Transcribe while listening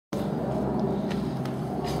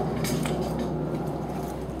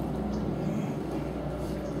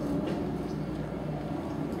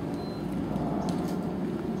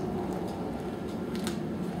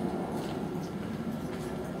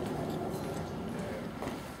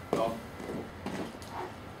call.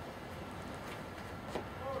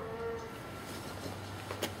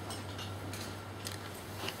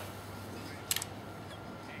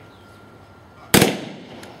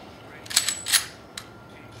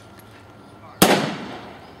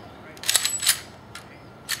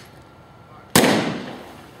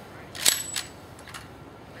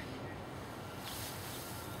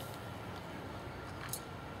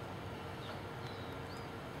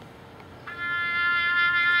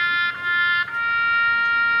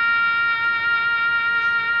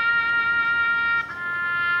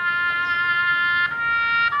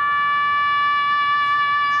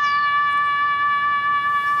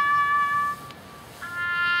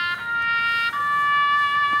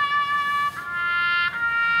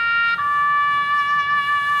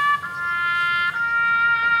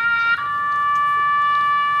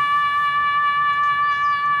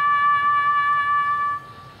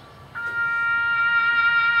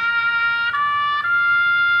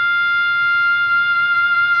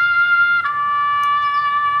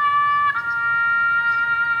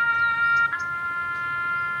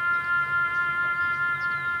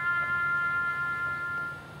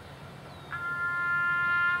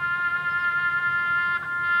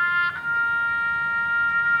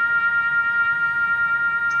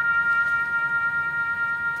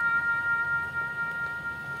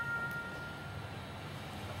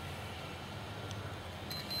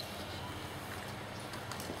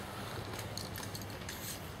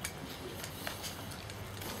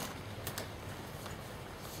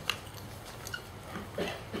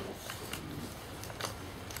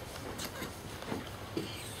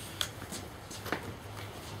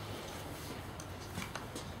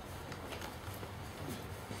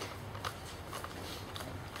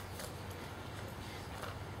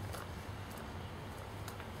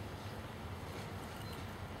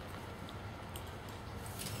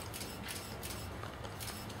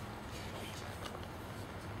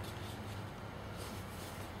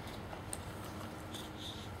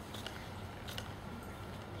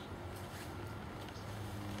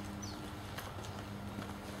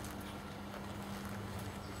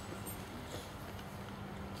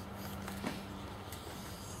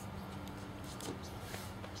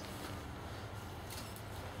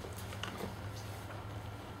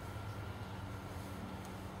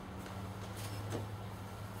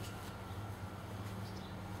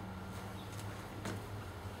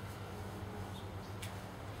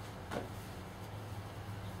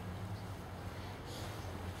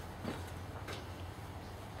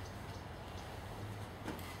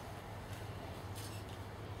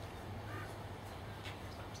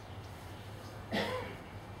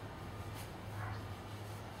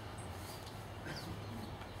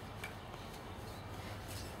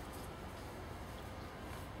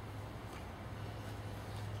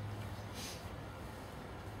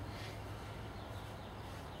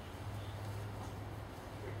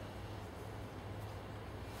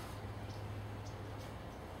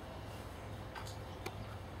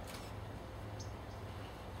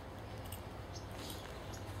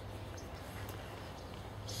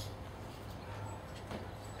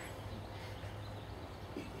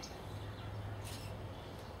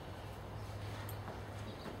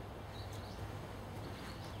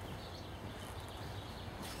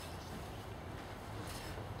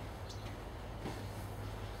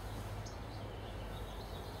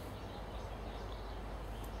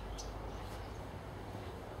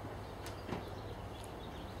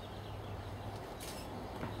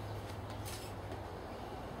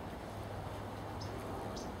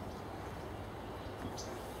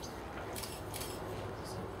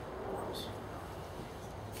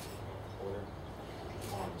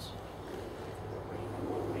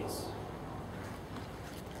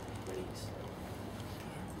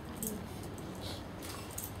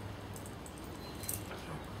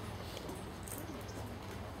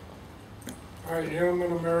 I am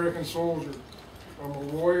an American soldier. I'm a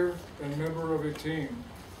warrior and member of a team.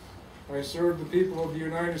 I serve the people of the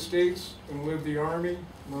United States and live the Army,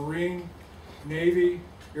 Marine, Navy,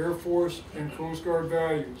 Air Force, and Coast Guard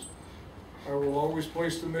values. I will always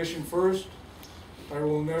place the mission first. I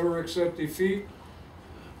will never accept defeat.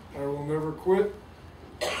 I will never quit.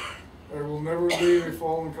 I will never leave a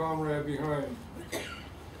fallen comrade behind.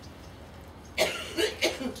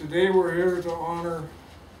 Today we're here to honor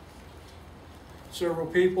several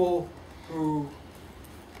people who,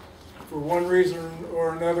 for one reason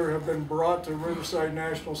or another, have been brought to Riverside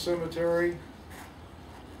National Cemetery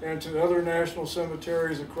and to other national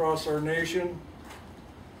cemeteries across our nation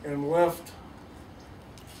and left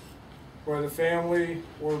by the family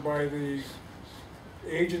or by the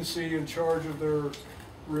agency in charge of their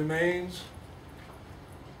remains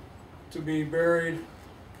to be buried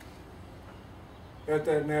at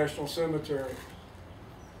that national cemetery.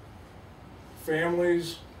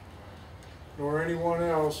 Families nor anyone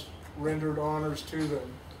else rendered honors to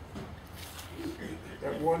them.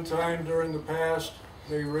 At one time during the past,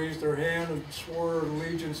 they raised their hand and swore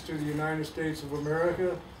allegiance to the United States of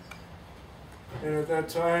America. And at that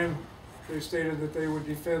time, they stated that they would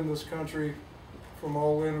defend this country from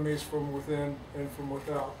all enemies from within and from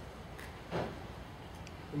without.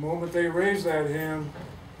 The moment they raised that hand,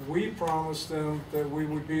 we promised them that we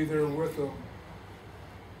would be there with them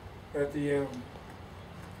at the end.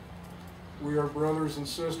 We are brothers and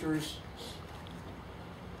sisters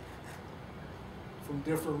from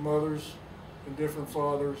different mothers and different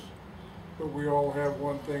fathers, but we all have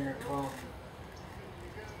one thing in common.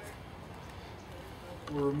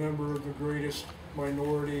 We're a member of the greatest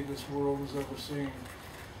minority this world has ever seen,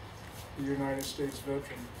 the United States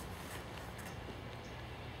veteran.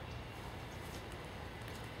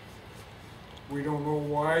 We don't know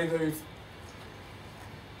why they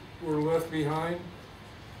were left behind.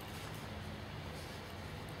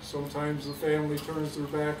 Sometimes the family turns their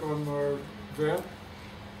back on our vet.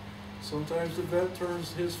 Sometimes the vet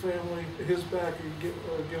turns his back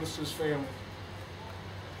against his family.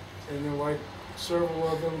 And then, like several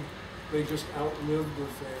of them, they just outlived their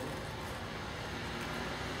family.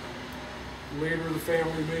 Later the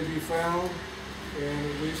family may be found, and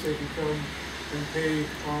at least they can come and pay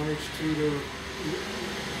homage to their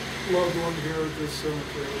loved one here at this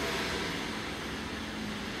cemetery.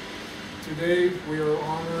 Today we are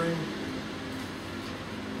honoring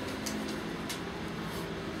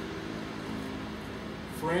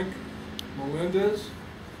Frank Melendez,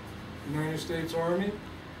 United States Army;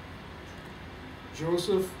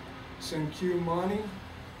 Joseph Sencumani,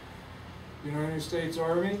 United States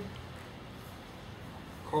Army;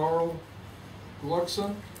 Carl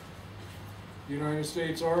Gluckson, United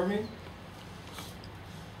States Army;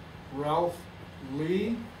 Ralph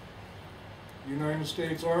Lee, United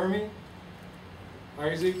States Army;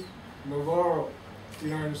 Isaac Navarro,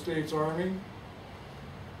 United States Army;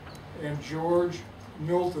 and George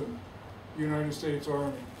Milton, United States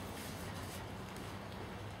Army.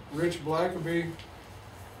 Rich Blackaby,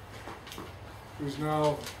 who's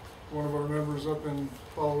now one of our members up in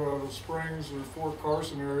Colorado Springs or Fort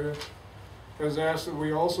Carson area, has asked that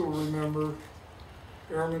we also remember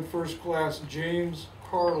Airman First Class James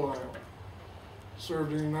Carlisle.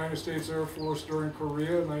 Served in the United States Air Force during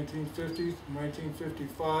Korea, 1950 to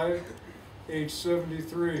 1955, age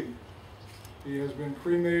 73. He has been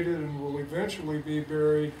cremated and will eventually be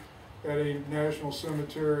buried at a national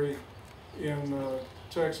cemetery in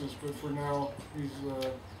Texas, but for now he's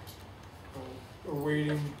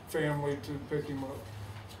awaiting family to pick him up.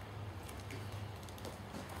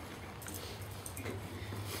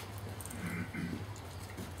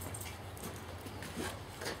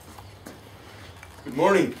 Good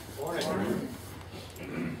morning. Morning.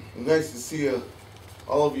 Nice to see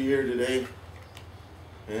all of you here today.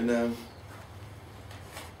 And I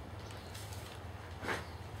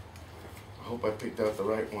hope I picked out the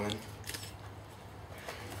right one.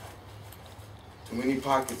 Too many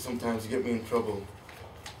pockets sometimes get me in trouble.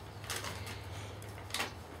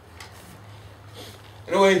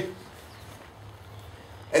 Anyway,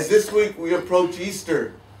 as this week we approach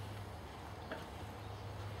Easter,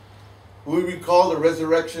 we recall the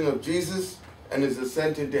resurrection of Jesus and his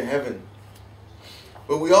ascent into heaven.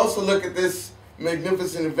 But we also look at this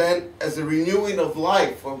magnificent event as a renewing of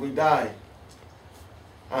life when we die.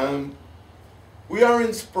 We are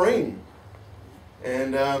in spring,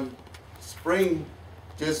 and spring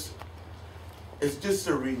is just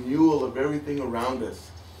a renewal of everything around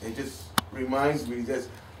us. It just reminds me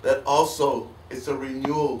that also it's a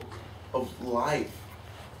renewal of life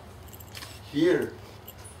here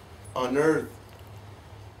on earth.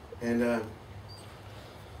 And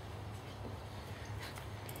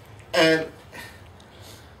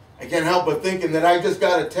I can't help but thinking that I just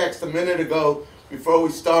got a text a minute ago before we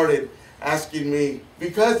started asking me,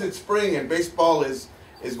 because it's spring and baseball is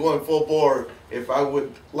going full bore, if I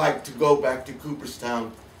would like to go back to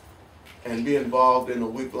Cooperstown and be involved in a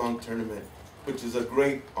week-long tournament, which is a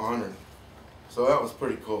great honor. So that was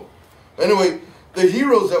pretty cool. Anyway, the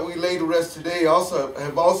heroes that we lay to rest today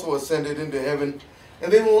have also ascended into heaven,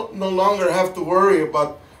 and they will no longer have to worry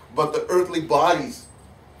about the earthly bodies,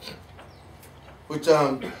 which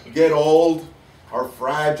get old, are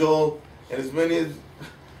fragile, and as many as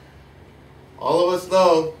all of us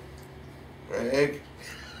know, Greg,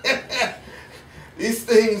 these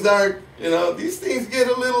things aren't, these things get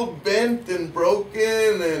a little bent and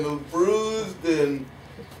broken and bruised, and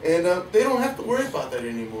And they don't have to worry about that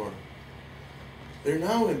anymore. They're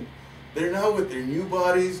now with their new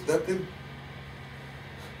bodies.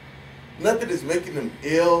 Nothing is making them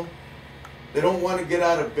ill. They don't want to get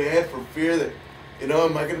out of bed for fear that,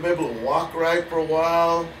 am I going to be able to walk right for a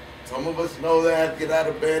while? Some of us know that, get out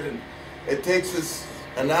of bed, and it takes us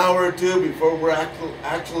an hour or two before we're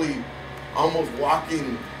actually almost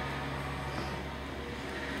walking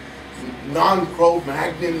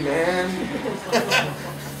non-Cro-Magnon man.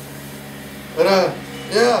 But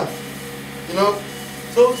yeah,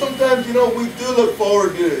 so sometimes, we do look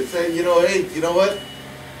forward to it, saying, hey, you know what?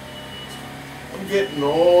 I'm getting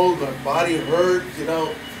old, my body hurts,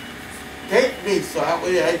 take me so that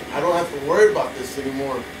way I don't have to worry about this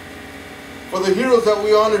anymore. For the heroes that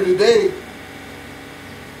we honor today,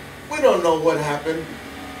 we don't know what happened,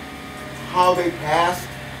 how they passed,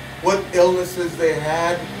 what illnesses they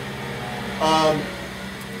had.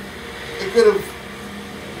 It could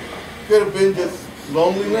have been just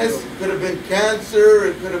loneliness, it could have been cancer,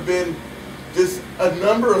 it could have been just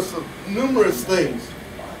numerous things.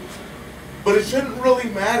 But it shouldn't really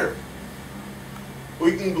matter.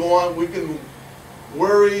 We can go on, we can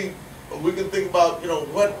worry, we can think about,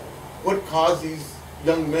 what caused these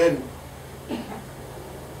young men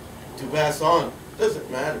to pass on. It doesn't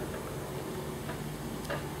matter.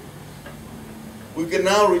 We can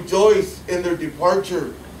now rejoice in their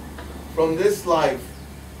departure from this life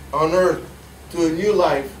on earth to a new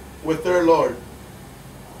life with their Lord.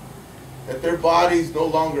 That their bodies no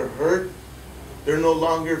longer hurt. They're no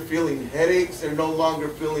longer feeling headaches. They're no longer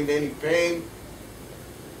feeling any pain.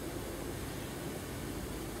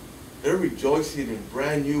 They're rejoicing in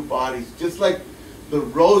brand new bodies, just like the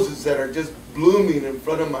roses that are just blooming in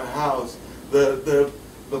front of my house, the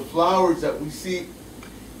flowers that we see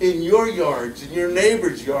in your yards, in your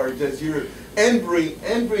neighbor's yards, as you're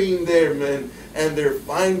entering there, man, and their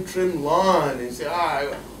fine trim lawn, and say,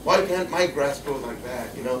 why can't my grass grow like that?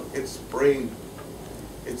 It's spring.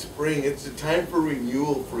 It's spring. It's a time for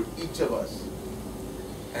renewal for each of us,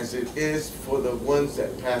 as it is for the ones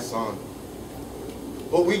that pass on.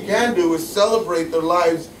 What we can do is celebrate their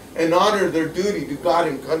lives and honor their duty to God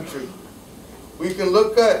and country. We can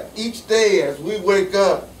look at each day as we wake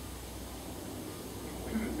up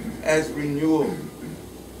as renewal.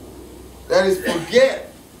 That is,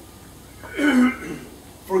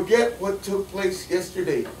 forget what took place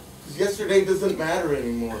yesterday. Because yesterday doesn't matter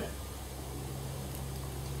anymore.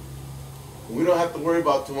 We don't have to worry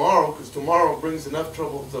about tomorrow, because tomorrow brings enough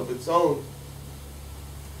troubles of its own.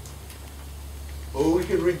 But we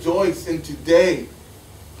can rejoice in today.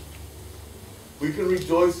 We can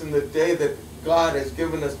rejoice in the day that God has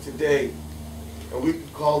given us today. And we can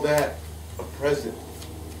call that a present.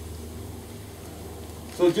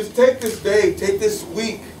 So just take this day, take this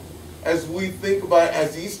week, as we think about,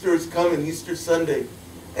 as Easter is coming, Easter Sunday,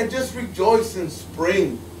 and just rejoice in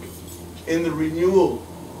spring, in the renewal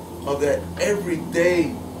of that every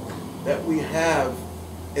day that we have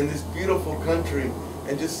in this beautiful country,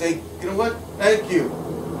 and just say, you know what? Thank you.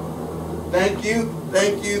 Thank you,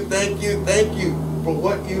 thank you, thank you, thank you for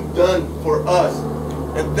what you've done for us.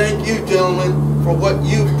 And thank you, gentlemen, for what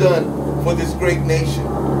you've done for this great nation.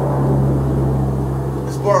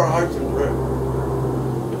 Let's bow our hearts in prayer.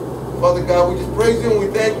 Father God, we just praise you and we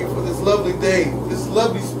thank you for this lovely day, this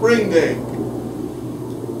lovely spring day.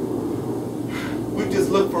 We just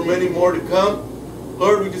look for many more to come.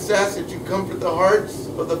 Lord, we just ask that you comfort the hearts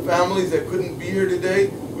of the families that couldn't be here today.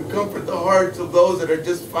 We comfort the hearts of those that are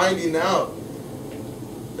just finding out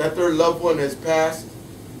that their loved one has passed.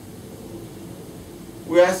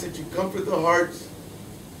 We ask that you comfort the hearts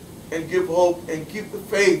and give hope and keep the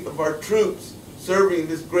faith of our troops serving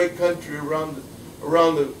this great country around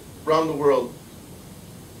the world.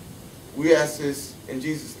 We ask this in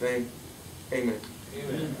Jesus' name. Amen.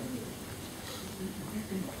 Amen.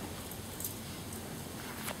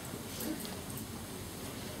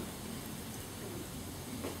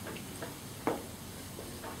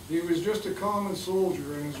 He was just a common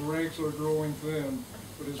soldier, and his ranks are growing thin,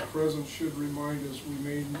 but his presence should remind us we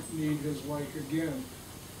may need his like again.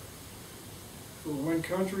 For when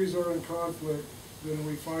countries are in conflict, then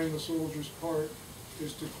we find the soldier's part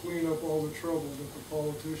is to clean up all the trouble that the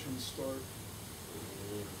politicians start.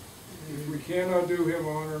 If we cannot do him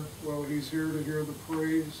honor while he's here to hear the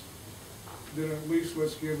praise, then at least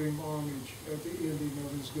let's give him homage at the ending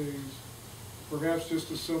of his days. Perhaps just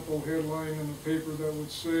a simple headline in the paper that would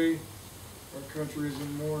say, our country is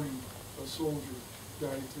in mourning, a soldier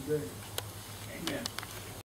died today. Amen.